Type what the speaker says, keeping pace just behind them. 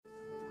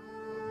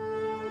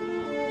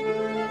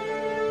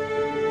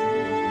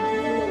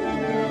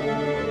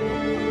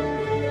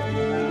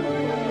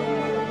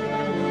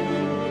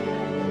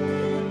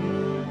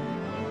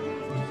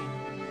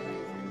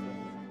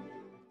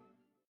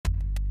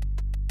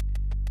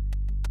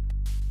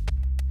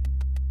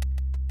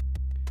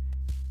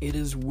It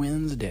is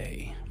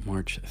Wednesday,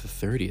 March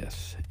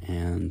 30th,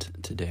 and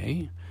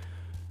today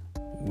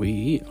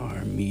we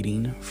are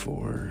meeting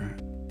for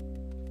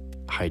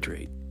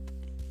Hydrate,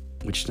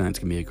 which tonight's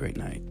going to be a great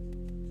night.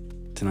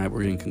 Tonight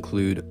we're going to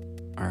conclude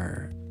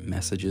our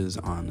messages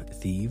on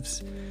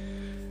thieves,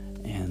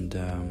 and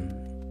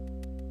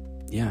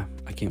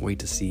I can't wait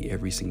to see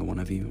every single one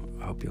of you.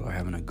 I hope you are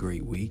having a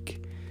great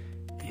week,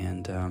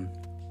 and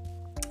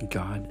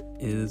God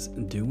is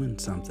doing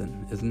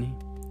something, isn't he?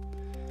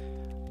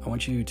 I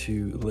want you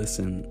to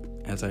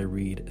listen as I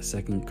read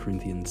 2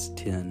 Corinthians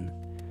 10,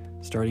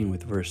 starting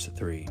with verse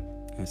 3.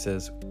 It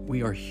says,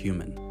 "We are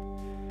human,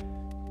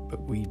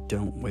 but we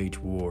don't wage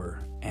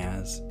war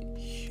as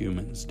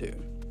humans do.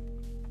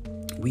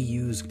 We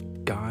use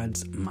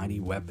God's mighty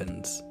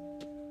weapons,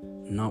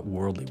 not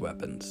worldly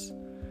weapons,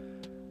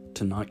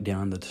 to knock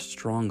down the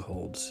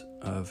strongholds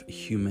of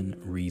human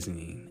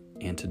reasoning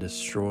and to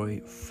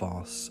destroy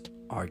false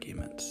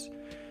arguments.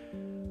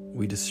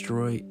 We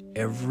destroy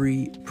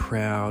every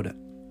proud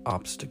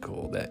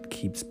obstacle that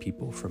keeps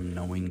people from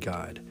knowing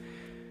God.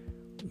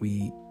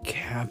 We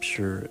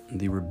capture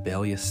the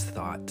rebellious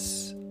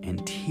thoughts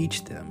and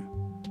teach them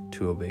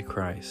to obey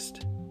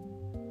Christ."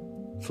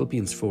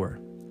 Philippians 4,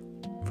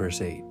 verse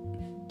 8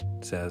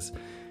 says,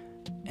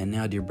 "And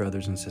now, dear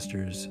brothers and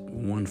sisters,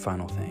 one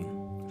final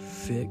thing.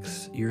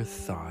 Fix your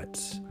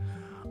thoughts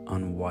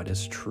on what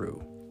is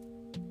true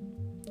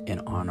and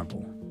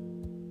honorable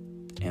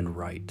and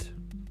right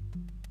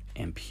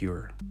and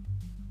pure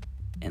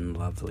and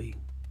lovely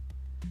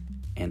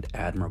and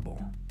admirable.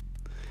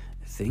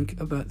 Think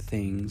about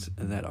things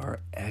that are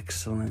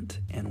excellent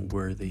and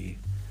worthy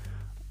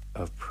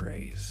of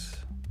praise."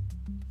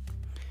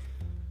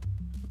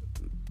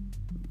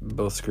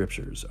 Both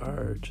scriptures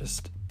are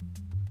just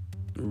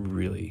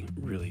really,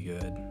 really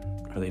good,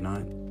 are they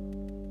not?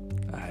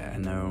 I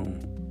know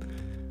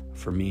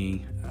for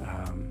me,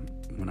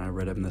 when I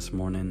read them this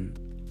morning,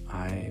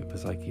 I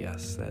was like,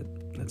 yes,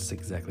 that's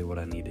exactly what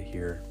I need to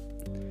hear.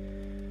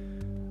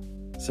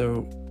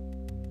 So,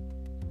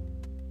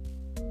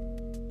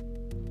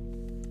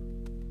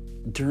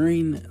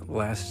 during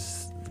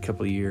last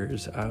couple of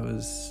years, I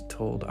was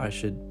told I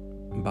should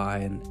buy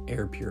an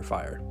air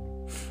purifier,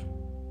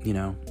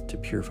 to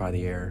purify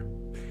the air.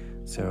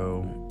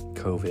 So,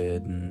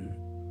 COVID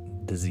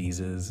and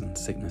diseases and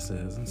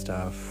sicknesses and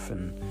stuff,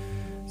 and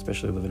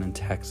especially living in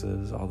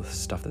Texas, all the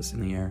stuff that's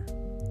in the air.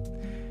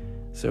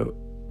 So,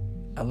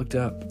 I looked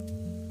up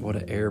what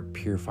an air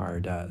purifier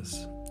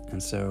does.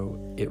 And so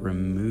it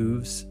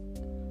removes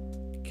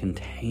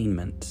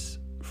containment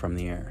from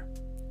the air.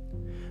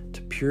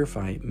 To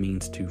purify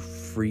means to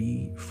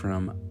free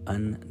from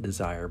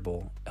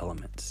undesirable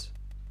elements.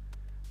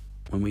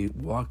 When we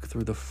walk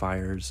through the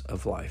fires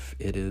of life,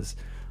 it is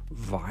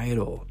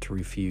vital to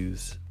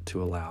refuse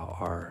to allow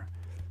our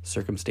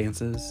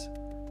circumstances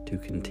to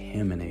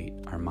contaminate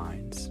our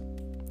minds.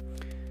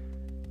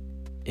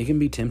 It can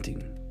be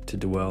tempting to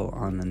dwell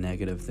on the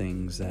negative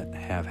things that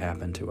have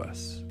happened to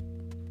us,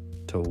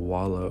 to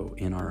wallow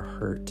in our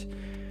hurt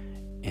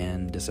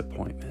and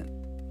disappointment.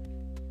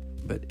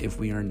 But if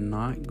we are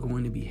not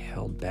going to be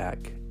held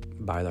back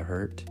by the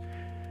hurt,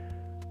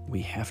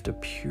 we have to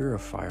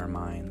purify our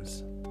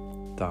minds,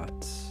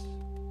 thoughts,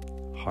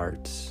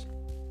 hearts,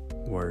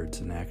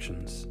 words, and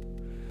actions.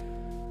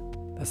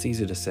 That's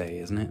easy to say,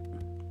 isn't it?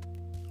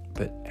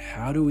 But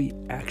how do we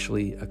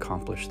actually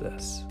accomplish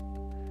this?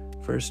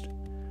 First,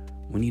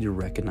 we need to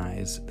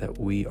recognize that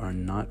we are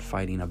not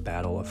fighting a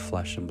battle of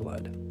flesh and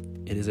blood.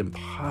 It is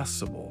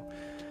impossible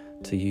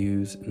to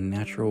use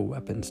natural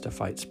weapons to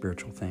fight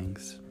spiritual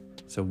things.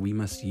 So we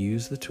must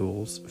use the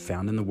tools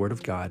found in the Word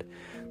of God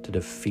to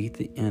defeat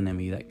the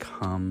enemy that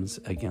comes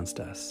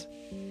against us.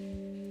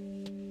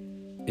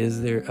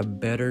 Is there a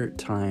better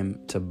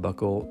time to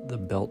buckle the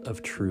belt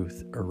of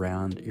truth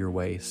around your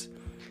waist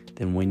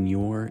than when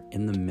you're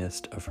in the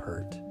midst of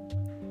hurt?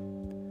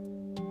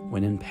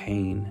 When in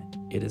pain,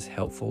 it is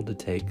helpful to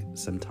take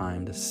some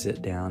time to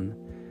sit down,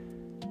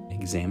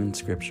 examine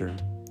Scripture,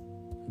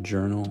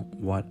 journal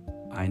what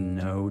I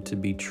know to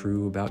be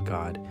true about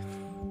God,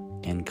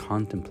 and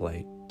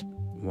contemplate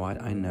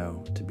what I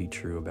know to be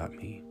true about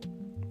me.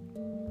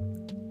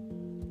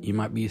 You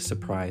might be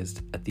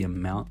surprised at the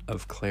amount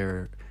of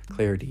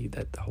clarity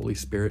that the Holy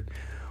Spirit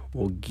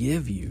will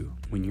give you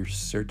when you're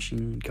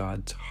searching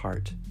God's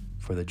heart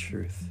for the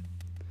truth.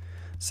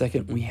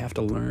 Second, we have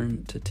to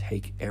learn to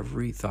take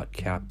every thought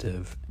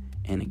captive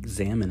and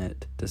examine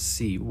it to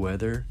see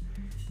whether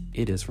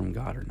it is from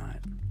God or not.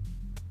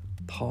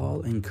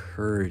 Paul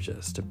encourages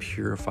us to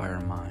purify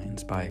our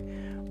minds by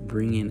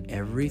bringing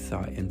every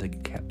thought into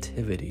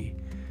captivity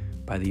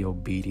by the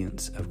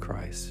obedience of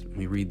Christ.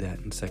 We read that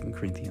in 2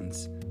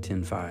 Corinthians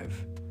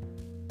 10:5.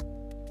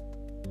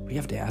 We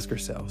have to ask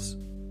ourselves,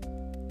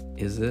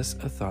 is this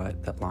a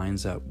thought that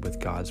lines up with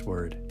God's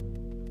word?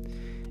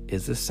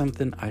 Is this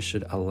something I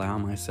should allow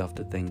myself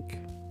to think?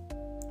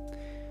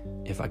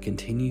 If I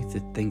continue to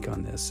think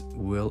on this,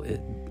 will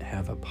it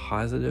have a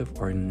positive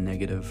or a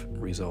negative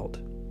result?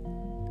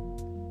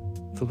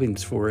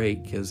 Philippians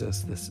 4:8 gives us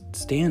this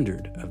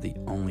standard of the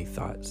only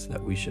thoughts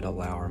that we should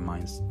allow our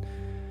minds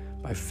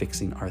by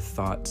fixing our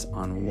thoughts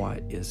on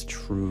what is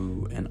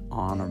true and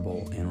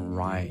honorable and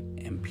right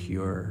and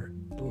pure,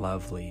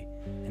 lovely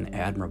and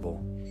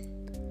admirable.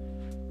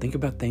 Think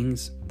about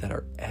things that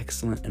are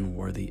excellent and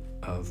worthy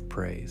of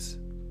praise.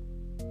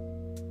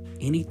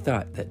 Any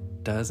thought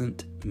that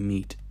doesn't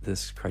meet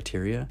this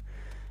criteria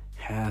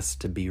has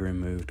to be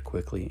removed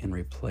quickly and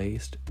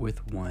replaced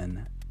with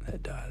one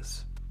that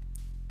does.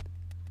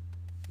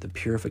 The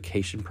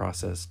purification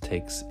process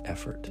takes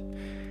effort.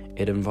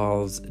 It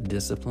involves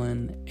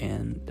discipline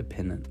and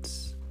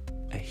dependence.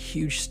 A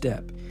huge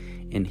step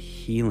in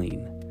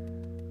healing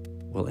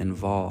will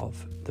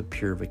involve the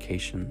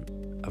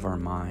purification of our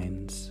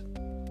minds,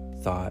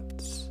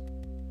 thoughts,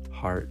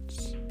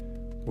 hearts,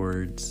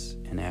 words,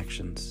 and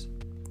actions.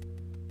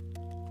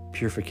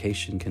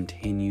 Purification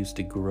continues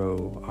to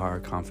grow our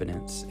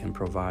confidence and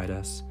provide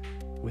us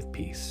with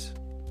peace.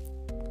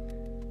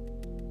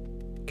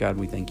 God,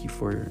 we thank you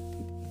for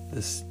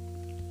this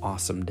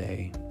awesome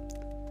day.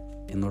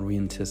 And Lord, we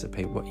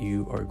anticipate what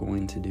you are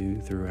going to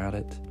do throughout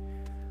it.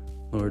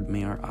 Lord,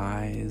 may our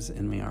eyes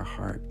and may our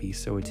heart be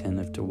so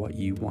attentive to what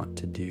you want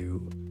to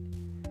do.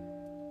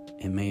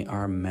 And may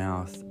our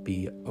mouth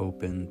be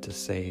open to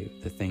say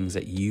the things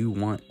that you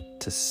want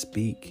to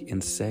speak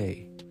and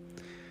say.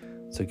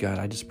 So God,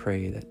 I just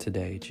pray that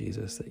today,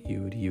 Jesus, that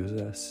you would use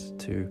us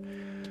to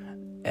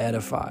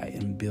edify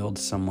and build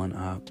someone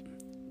up,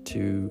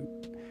 to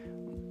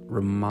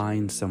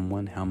remind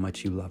someone how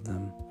much you love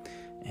them.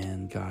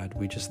 And God,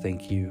 we just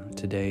thank you.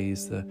 Today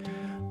is the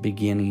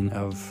beginning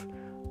of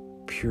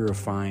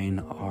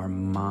purifying our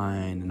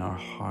mind and our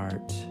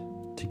heart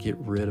to get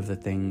rid of the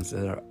things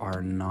that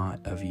are not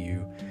of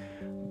you,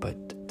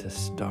 but to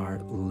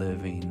start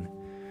living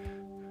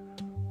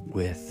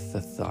with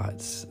the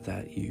thoughts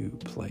that you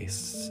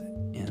place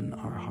in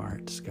our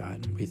hearts.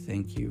 God, we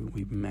thank you.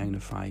 We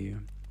magnify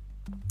you.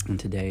 And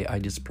today, I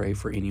just pray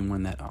for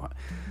anyone that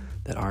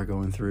are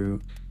going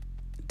through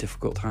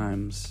difficult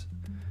times,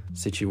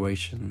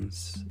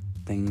 situations,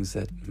 things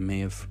that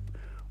may have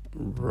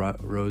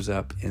rose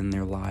up in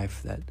their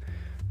life that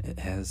it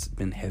has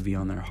been heavy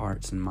on their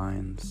hearts and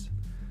minds.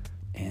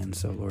 And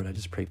so, Lord, I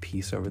just pray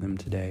peace over them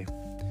today.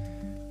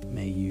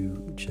 May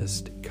you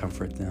just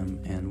comfort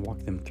them and walk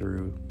them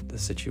through the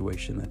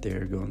situation that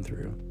they're going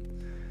through.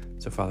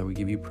 So, Father, we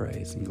give you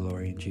praise and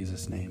glory in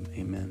Jesus' name.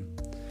 Amen.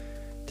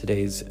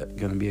 Today's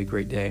going to be a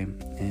great day,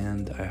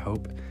 and I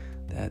hope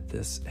that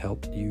this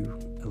helped you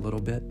a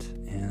little bit.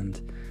 And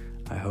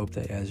I hope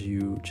that as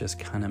you just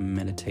kind of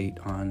meditate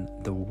on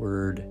the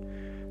word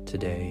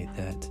today,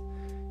 that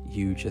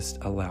you just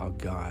allow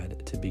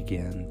God to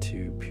begin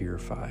to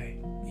purify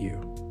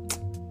you.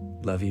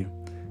 Love you.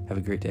 Have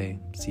a great day.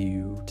 See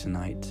you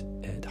tonight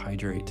at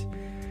Hydrate.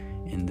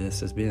 And this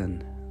has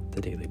been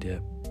The Daily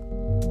Dip.